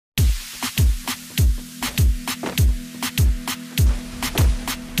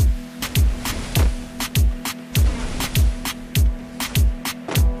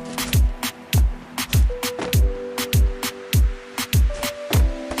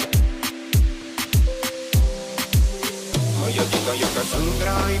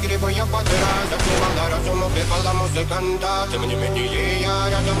Кассандра, игривая подыра, затмевала разум, убивала музыканта. Тем не менее я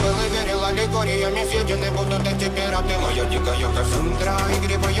рядом был и верила легориями, съедены будут эти пираты. Моя дикая Кассандра,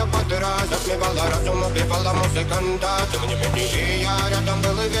 игривая подыра, затмевала разум, убивала музыканта. Тем не менее я рядом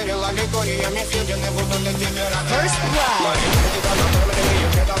был и верила легориями, съедены будут эти пираты. First blood.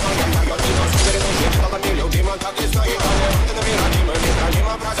 Любима, как и стоит, ты набиранима,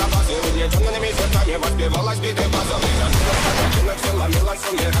 некранима про запасы. Угнетенными сердцами воспевалась биты базовые. Рынок все ломилась,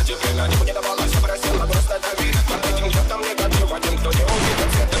 умирать и время не давалась, просила просто доверить. Под этим летом негатив, один, кто не увидит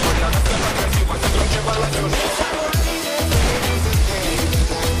свет, ты подряд, света красиво, закручивала чужие.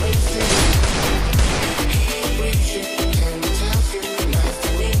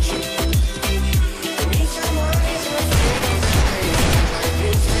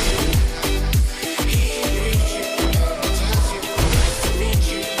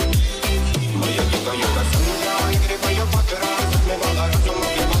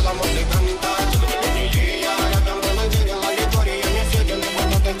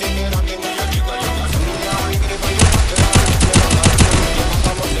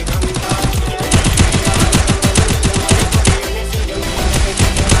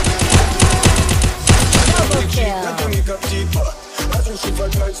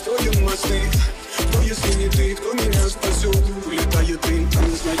 Строим мосты. Но если не ты, кто меня спасет? Улетает дым, а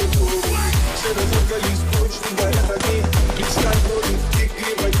не знаю кто. Все разругались, прочь, горят огни. Представь, вроде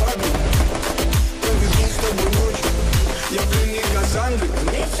игривой паду. Проведу с тобой ночь. Я пленник Кассандры.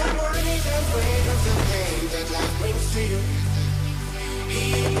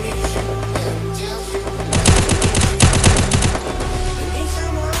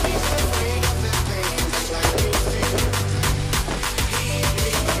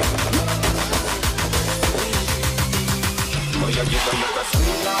 Моя дикая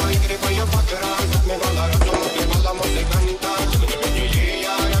Кассандра, игривая подыра, затмевала разум, убивала музыканта. Тем не менее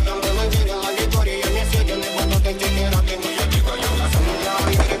я рядом был и верила легориями, съедены будут эти пираты. Моя дикая Кассандра,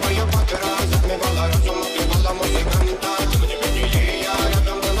 игривая подыра, затмевала разум, убивала музыканта. Тем не менее я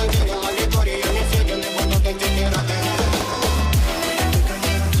рядом был и верила легориями, съедены будут эти пираты.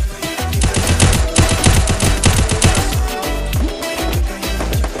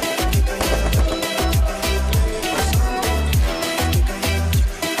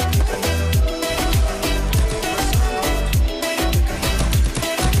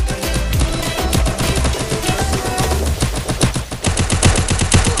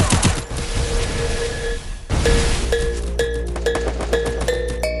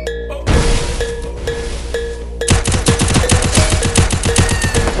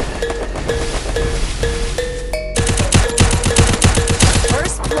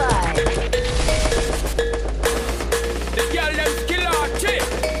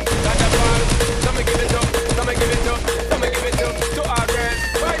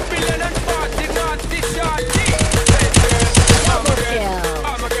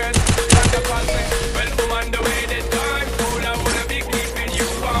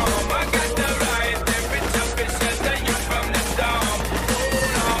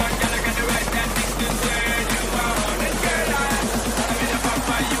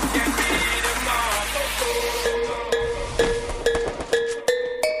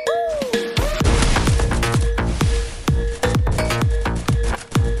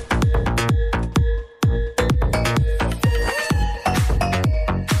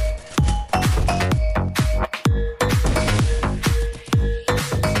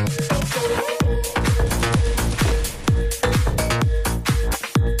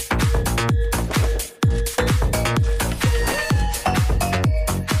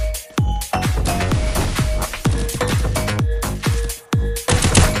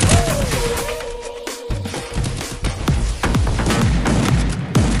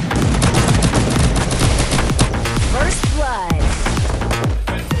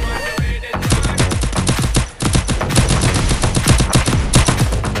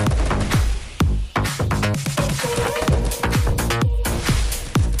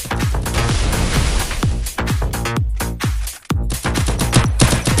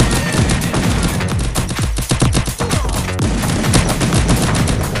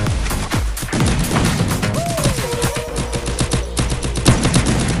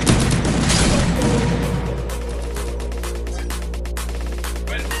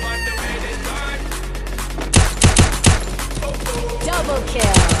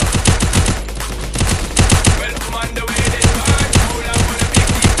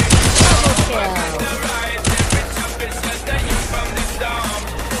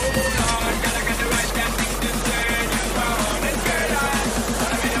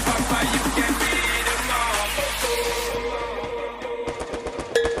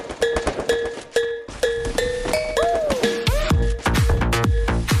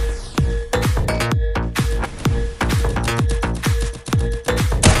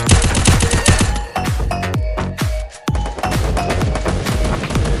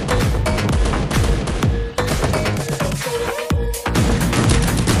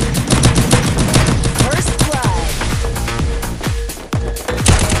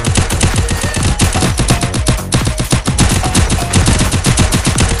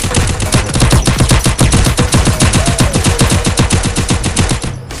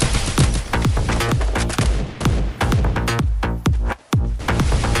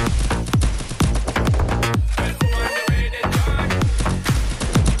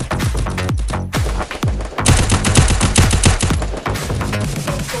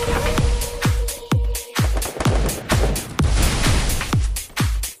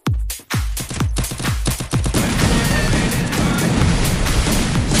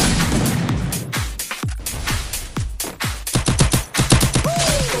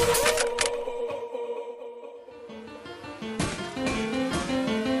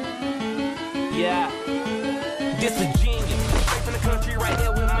 Yeah, this a genius. Straight from the country right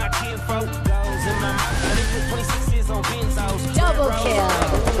here with my kinfolk. Goes in my mouth. I done put 26 years on benzos. Double kill.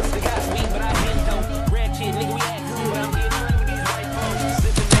 They got sweet, but I been though. Red kid, nigga, we act cool, but I'm getting money with these white folks.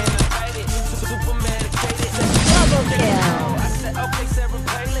 Sippin' man, I fight it. Super medicated. Double kill. I said, okay, Sarah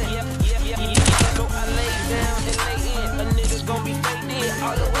Palin. Yep. So I lay down and lay in. A nigga gon' be faded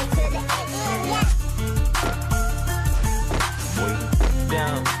all the way to the end.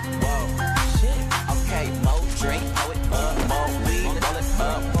 Down. Whoa. Shit. Okay, more drink, hold it up, more weed, roll it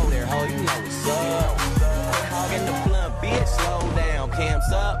up, hold there, ho, you know what's up. Quit hogging the blunt, bitch, slow down.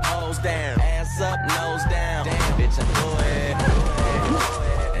 Cams up, hoes down, ass up, nose down. Damn, bitch, I do it.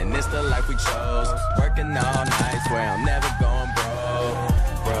 And it's the life we chose. Working all night, swear I'm never going broke.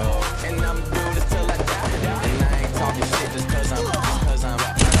 And I'ma do this till I die. And I ain't talking shit just cause I'm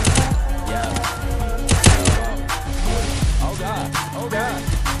yeah. Oh God.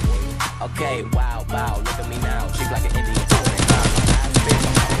 Okay, wow, look at me now. Cheap like an Indian token. I spit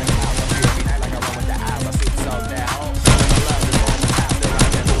some out in the house. I feel every night like I run with the eyes. I see so down. Showing my love is on the top. Still out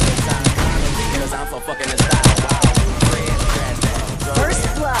there doing time. Cause I'm so fucking in style. Wow. First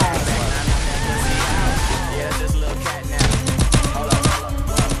blood. Yeah, this little cat now. Hold up.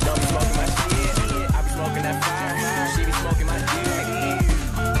 Don't be smoking my shit. I be smoking that fire. She be smoking my dick.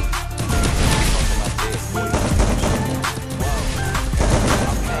 Smoking my dick, boy.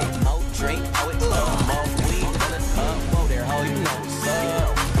 Drink, oh it up, more weed, fill it up, whoa there, ho, you know what's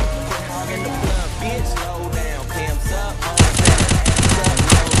up. Quit hogging the blunt, bitch, slow down, Cam's up, hoes down, ass up,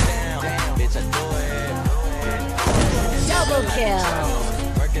 nose down. Damn, bitch, I do it. Double kill.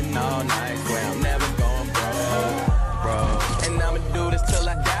 Working all night, swear I'm never going broke. And I'ma do this till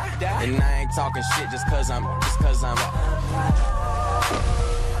I die. And I ain't talking shit just cause I'm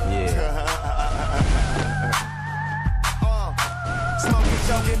yeah. Smoking,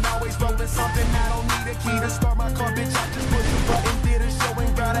 joking, always rolling something. I don't need a key to start my car, bitch. I just push the button, did a show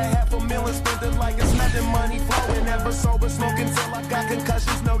and got $500,000. Spent it like it's nothing, money flowing. Never sober, smoking till I got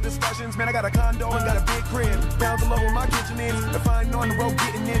concussions. No discussions, man. I got a condo and got a big crib. Pounds all over my kitchen is. If I ain't on the road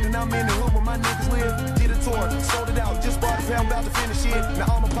getting in, then I'm in the hood where my niggas live. Did a tour, sold it out, just bought a pound, about to finish it. Now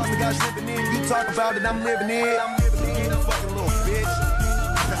all my partners got shipping in. You talk about it, I'm living it. Fucking little bitch.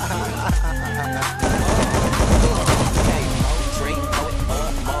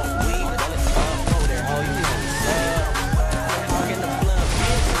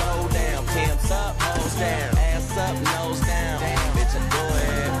 Down, ass up, nose down. Damn, bitch, I do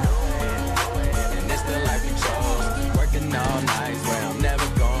it. And it's the life we chose. Working all night, swear I'm never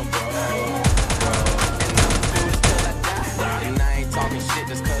going broke. And I'ma do this till I die. And I ain't talking shit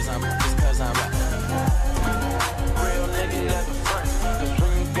just cause I'm real nigga at the front. Cause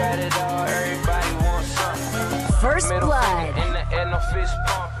when you got it all, everybody wants something. First blood. In the air, no fist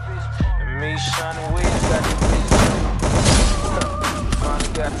pump. And me shining with got the bitch jump.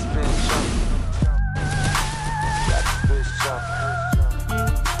 Finally got this bitch jump.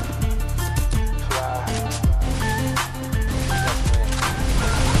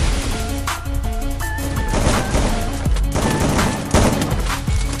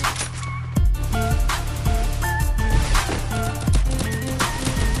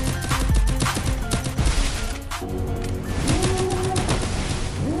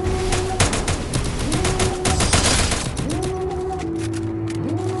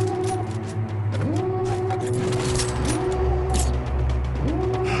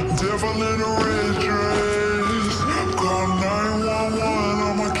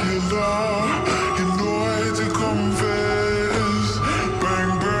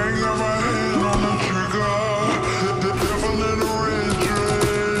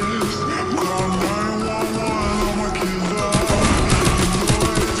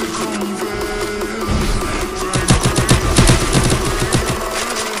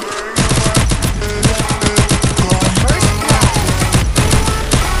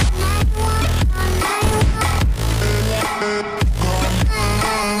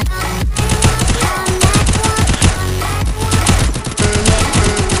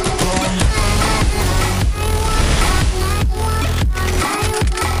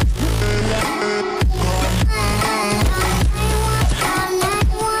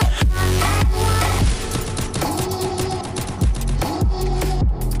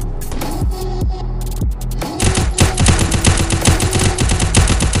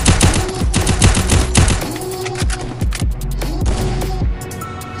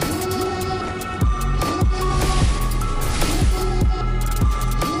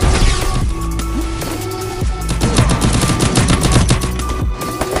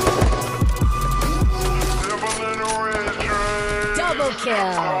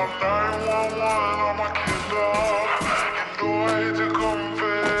 kill. 911, I'm a killer. You know I hate to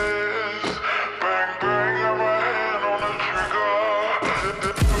confess. Bang, bang, got my hand on the trigger.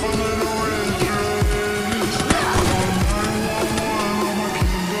 Full of the red dress. 911, I'm a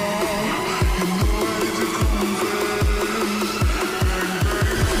killer. You know I hate to confess. Bang,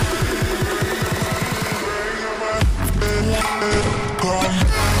 bang, got my hand.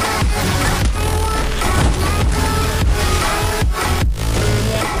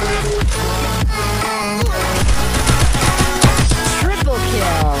 Triple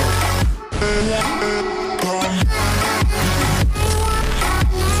kill.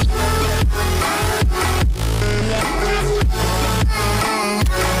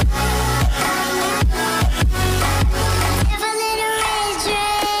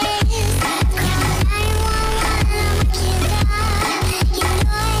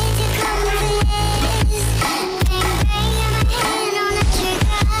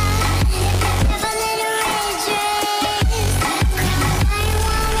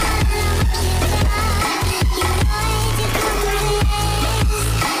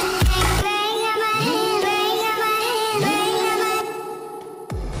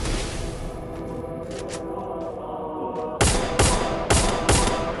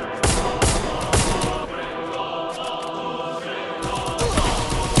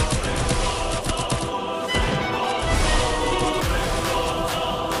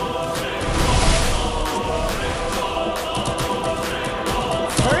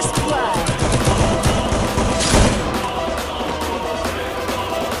 First blood.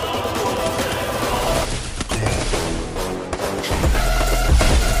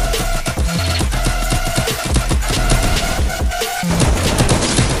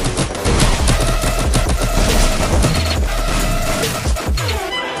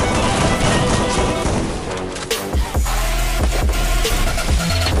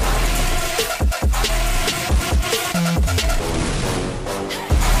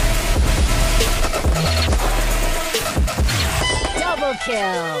 Double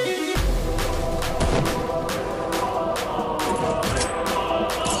kill.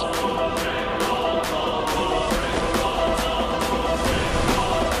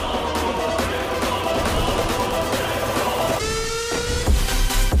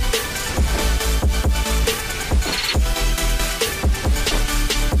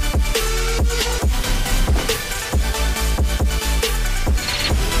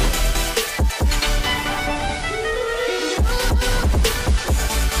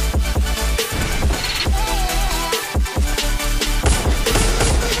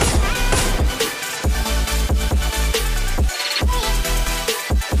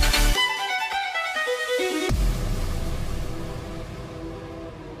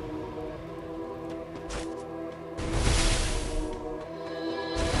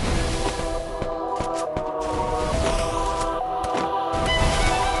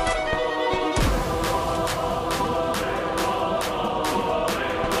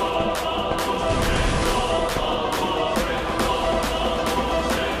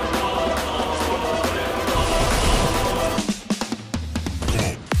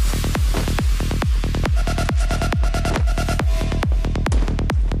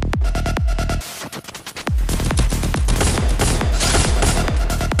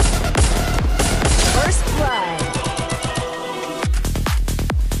 First blood.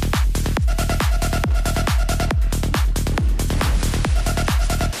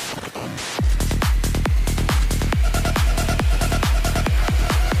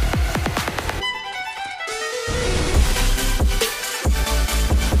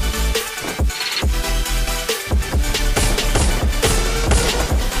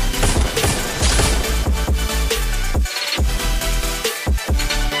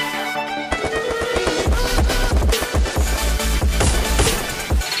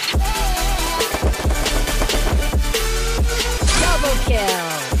 Double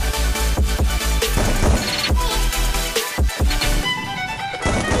kill.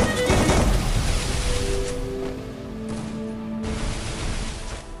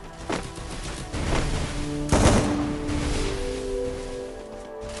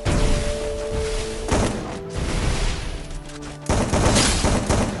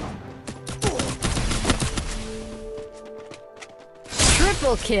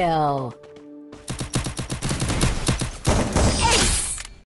 Triple kill.